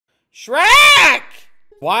Shrek!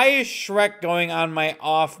 Why is Shrek going on my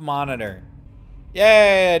off monitor?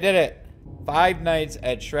 Yay, I did it. 5 Nights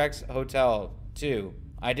at Shrek's Hotel 2.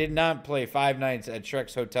 I did not play 5 Nights at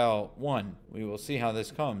Shrek's Hotel 1. We will see how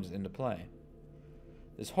this comes into play.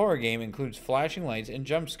 This horror game includes flashing lights and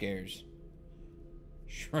jump scares.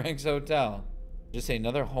 Shrek's Hotel. Just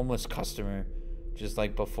another homeless customer, just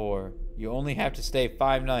like before. You only have to stay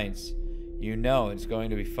 5 nights. You know it's going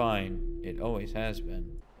to be fine. It always has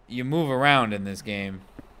been. You move around in this game.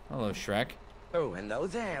 Hello, Shrek. Oh, hello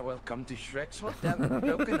there. Welcome to Shrek's Hotel.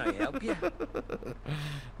 How can I help you?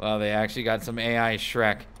 Well, they actually got some AI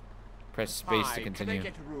Shrek. Press space to continue. Can I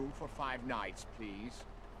get a room for 5 nights, please?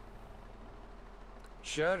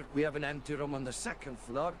 Sure, we have an empty room on the 2nd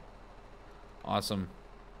floor. Awesome.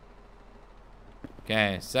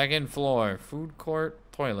 Okay, 2nd floor. Food court,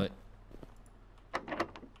 toilet.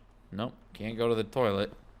 Nope, can't go to the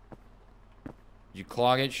toilet. Did you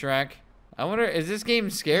clog it, Shrek? I wonder, is this game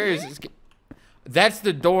scary? Is this That's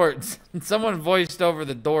the door. Someone voiced over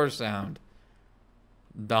the door sound.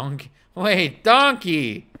 Donkey. Wait,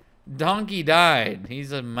 Donkey. Donkey died.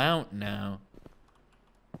 He's a mount now.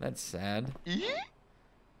 That's sad.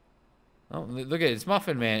 Oh, look at it. It's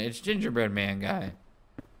Muffin Man. It's Gingerbread Man guy.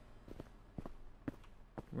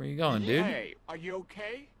 Where you going, dude? Hey, are you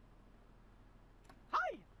okay?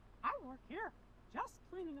 Hi, I work here. Just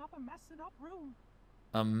cleaning up a messed up room.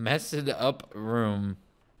 A messed up room.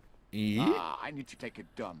 I need to take a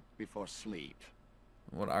dump before sleep.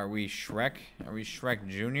 What are we, Shrek? Are we Shrek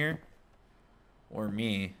Jr.? Or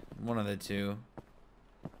me? One of the two.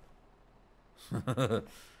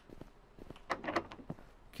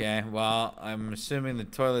 Okay, well, I'm assuming the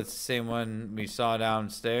toilet's the same one we saw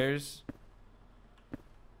downstairs.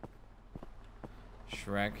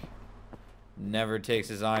 Shrek never takes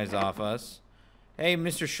his eyes off us. Hey,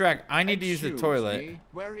 Mr. Shrek, I need to use the toilet. Me?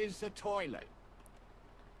 Where is the toilet?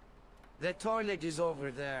 The toilet is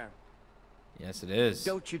over there. Yes, it is.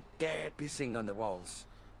 Don't you dare pissing on the walls.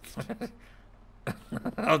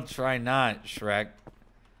 I'll try not, Shrek.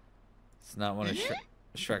 It's not one of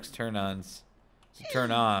Shrek's turn-ons. It's a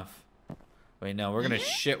turn-off. Wait, no, we're gonna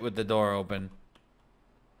shit with the door open.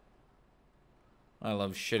 I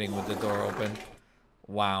love shitting with the door open.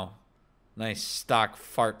 Wow. Nice stock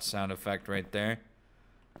fart sound effect right there.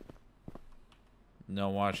 No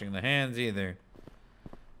washing the hands either.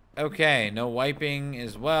 Okay, no wiping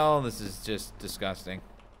as well. This is just disgusting.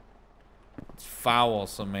 It's foul,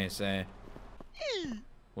 some may say.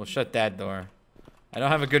 We'll shut that door. I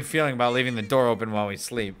don't have a good feeling about leaving the door open while we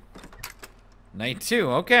sleep. Night 2,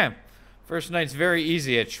 okay. First night's very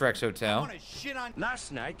easy at Shrek's Hotel.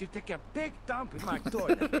 Last night you took a big dump in my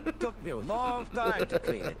toilet. It took me a long time to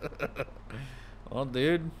clean it. Well,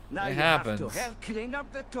 dude, Now it you happens. have to help clean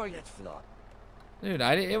up the toilet floor. Dude,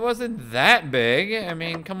 it wasn't that big. I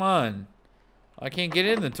mean, come on. I can't get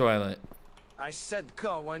in the toilet. I said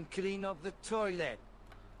go and clean up the toilet.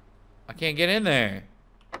 I can't get in there.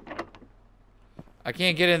 I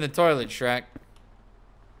can't get in the toilet, Shrek.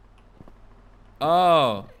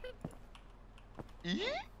 Oh.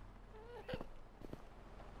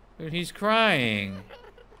 Dude, he's crying.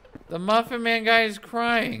 The Muffin Man guy is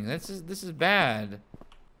crying. This is bad.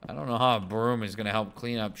 I don't know how a broom is gonna help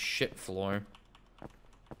clean up shit floor.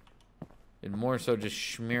 And more so just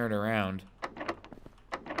smear it around.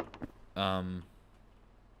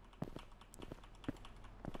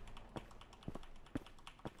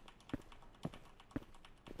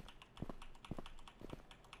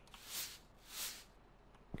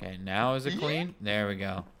 Okay, now is it clean? There we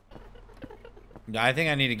go. I think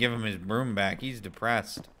I need to give him his broom back. He's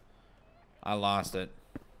depressed. I lost it.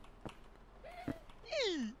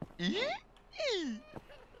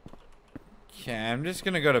 Okay, I'm just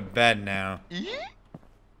gonna go to bed now.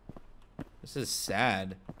 This is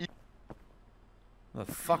sad. The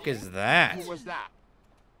fuck is that? Who was that?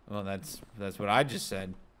 Well, that's what I just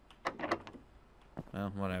said.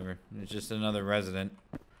 Well, whatever. It's just another resident.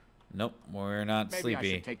 Nope, we're not Maybe I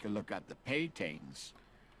sleepy. should take a look at the paintings.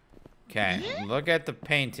 Okay, look at the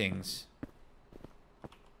paintings.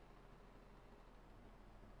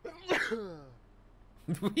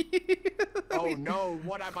 Oh no,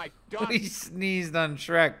 what have I done? We sneezed on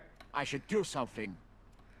Shrek. I should do something.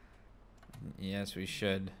 Yes, we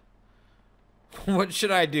should. What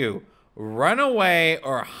should I do? Run away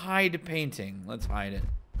or hide painting? Let's hide it.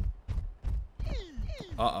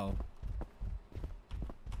 Uh-oh.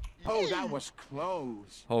 Oh, that was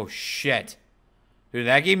close. Oh, shit. Dude,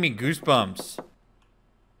 that gave me goosebumps.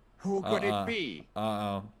 Who could it be?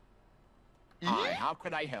 Uh-oh. Hi, how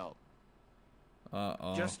could I help?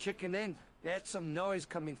 Uh-oh. Just checking in. There's some noise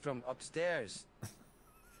coming from upstairs.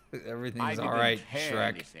 Everything's I all didn't right, hear Shrek.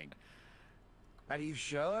 anything. Are you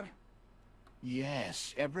sure?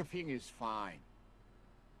 Yes, everything is fine.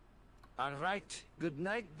 All right. Good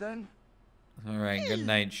night then. All right, good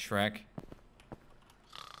night, Shrek.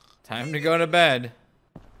 Time to go to bed.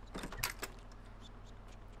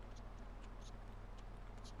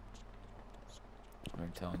 We're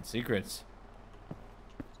telling secrets.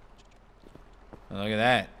 Oh, look at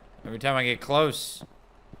that. Every time I get close,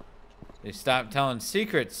 they stop telling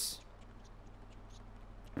secrets.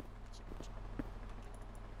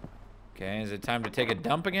 Okay, is it time to take a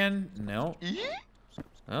dump again? No.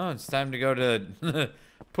 Oh, it's time to go to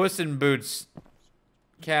Puss in Boots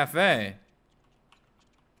Cafe.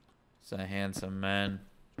 It's a handsome man.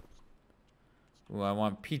 Ooh, I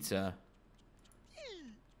want pizza.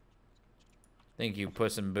 Thank you,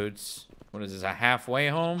 Puss in Boots. What is this, a halfway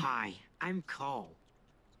home? Hi, I'm Cole.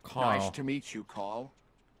 Carl. Nice to meet you, Carl.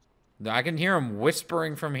 I can hear him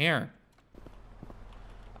whispering from here.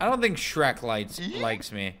 I don't think Shrek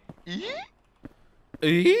likes me. I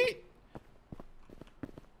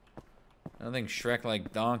don't think Shrek likes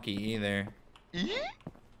Donkey either.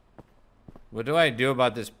 What do I do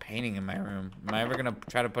about this painting in my room? Am I ever gonna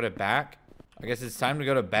try to put it back? I guess it's time to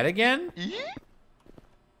go to bed again?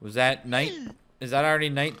 Was that night? Is that already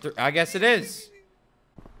night 3? I guess it is.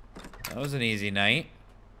 That was an easy night.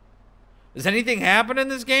 Does anything happen in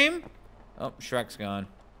this game? Oh, Shrek's gone.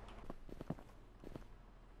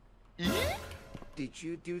 Did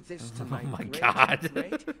you do this to Oh my, my great, God.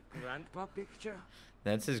 great grandpa picture?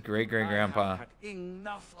 That's his I great-great-grandpa. have had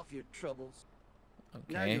enough of your troubles.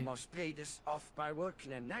 Now Okay. you must pay this off by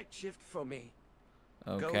working a night shift for me.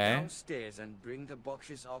 Go Okay. downstairs and bring the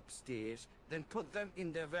boxes upstairs, then put them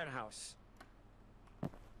in the warehouse.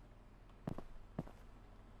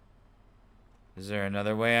 Is there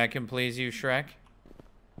another way I can please you, Shrek?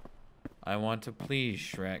 I want to please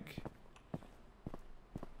Shrek.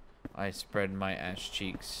 I spread my ass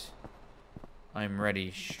cheeks. I'm ready,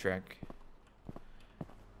 Shrek.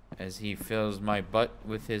 As he fills my butt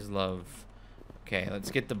with his love. Okay,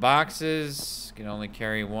 let's get the boxes. Can only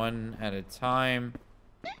carry one at a time.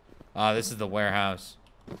 Ah, this is the warehouse.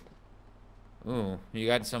 Ooh, you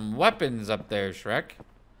got some weapons up there, Shrek.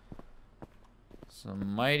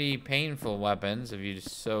 Some mighty painful weapons, if you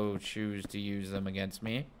so choose to use them against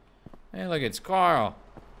me. Hey, look, it's Carl.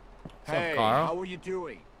 What's Hey, up, Carl? how are you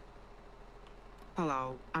doing?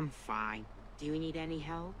 Hello, I'm fine. Do you need any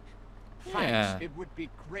help? Thanks. Yeah. It would be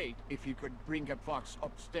great if you could bring a box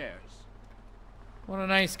upstairs. What a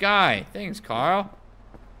nice guy. Thanks, Carl.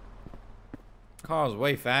 Carl's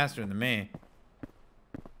way faster than me.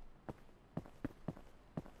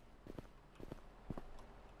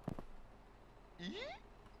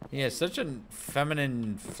 He has such a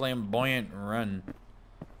feminine, flamboyant run.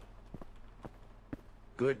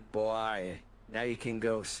 Good boy. Now you can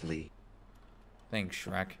go sleep. Thanks,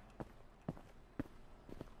 Shrek.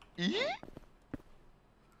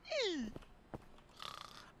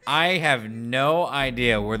 I have no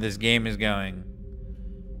idea where this game is going.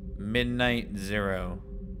 Midnight Zero.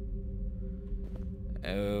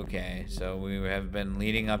 Okay, so we have been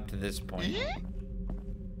leading up to this point.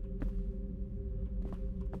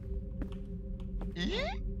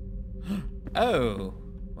 Oh,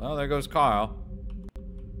 well, there goes Carl.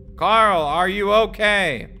 Carl, are you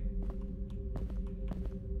okay?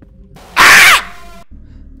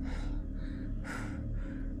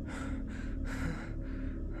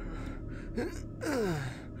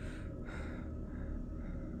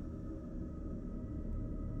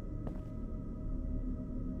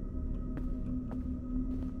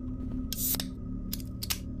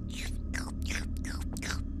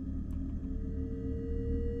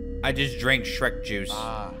 I just drank Shrek juice.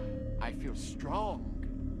 Ah, I feel strong.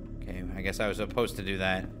 Okay, I guess I was supposed to do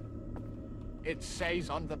that. It says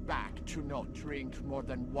on the back to not drink more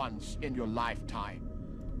than once in your lifetime.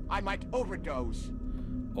 I might overdose.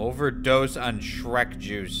 Overdose on Shrek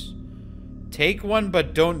juice. Take one,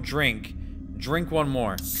 but don't drink. Drink one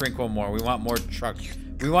more. Drink one more. We want more truck.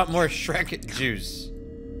 We want more Shrek juice.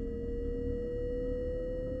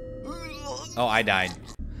 Oh, I died.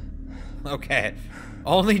 Okay.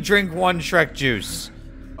 Only drink one Shrek juice.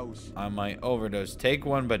 On my overdose. Take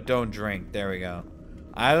one, but don't drink. There we go.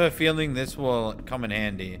 I have a feeling this will come in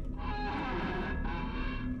handy.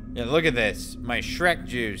 Yeah, look at this. My Shrek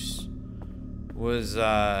juice was,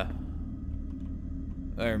 or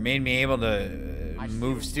made me able to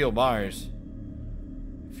move steel bars.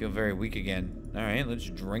 I feel very weak again. Alright, let's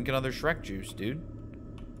drink another Shrek juice, dude.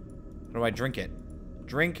 How do I drink it?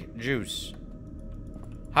 Drink juice.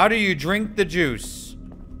 How do you drink the juice?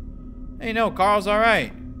 Hey, no, Carl's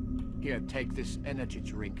alright. Here, take this energy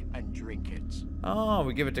drink and drink it. Oh,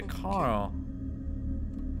 we give it to Carl.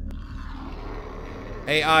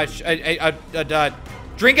 Hey,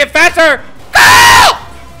 drink it faster! Carl!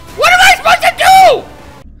 What am I supposed to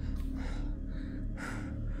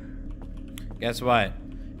do? Guess what?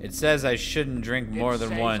 It says I shouldn't drink more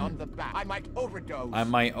than one. On the back. I might overdose. I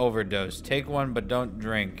might overdose. Take one, but don't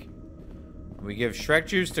drink. We give Shrek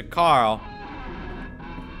juice to Carl.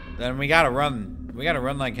 Then we gotta run. We gotta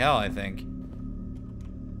run like hell, I think.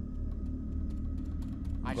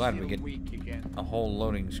 I'm glad we get a whole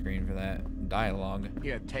loading screen for that dialogue.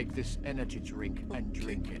 Here, take this energy drink and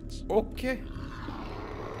drink it. Okay.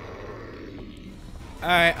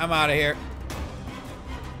 Alright, I'm out of here.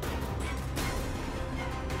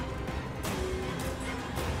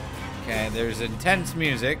 Okay, there's intense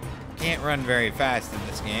music. Can't run very fast in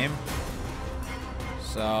this game.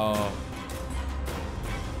 So...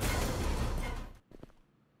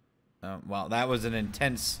 well, that was an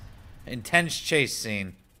intense chase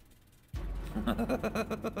scene.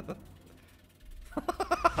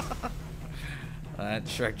 That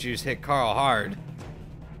Shrek juice hit Carl hard.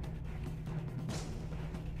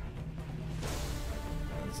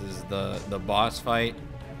 This is the boss fight.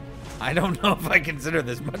 I don't know if I consider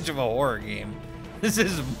this much of a horror game. This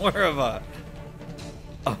is more of a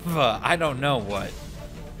I don't know what.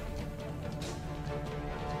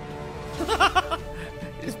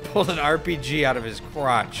 He just pulled an RPG out of his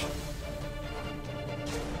crotch.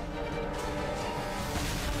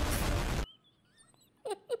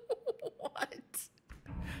 What?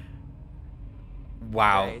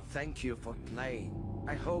 Wow. Hey, thank you for playing.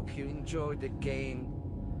 I hope you enjoyed the game.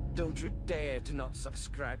 Don't you dare to not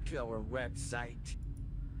subscribe to our website.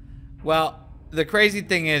 Well, the crazy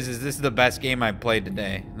thing is this is the best game I've played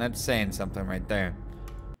today. And that's saying something right there.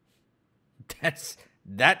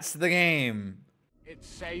 That's the game. It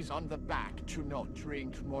says on the back to not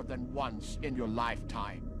drink more than once in your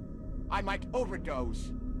lifetime. I might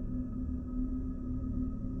overdose.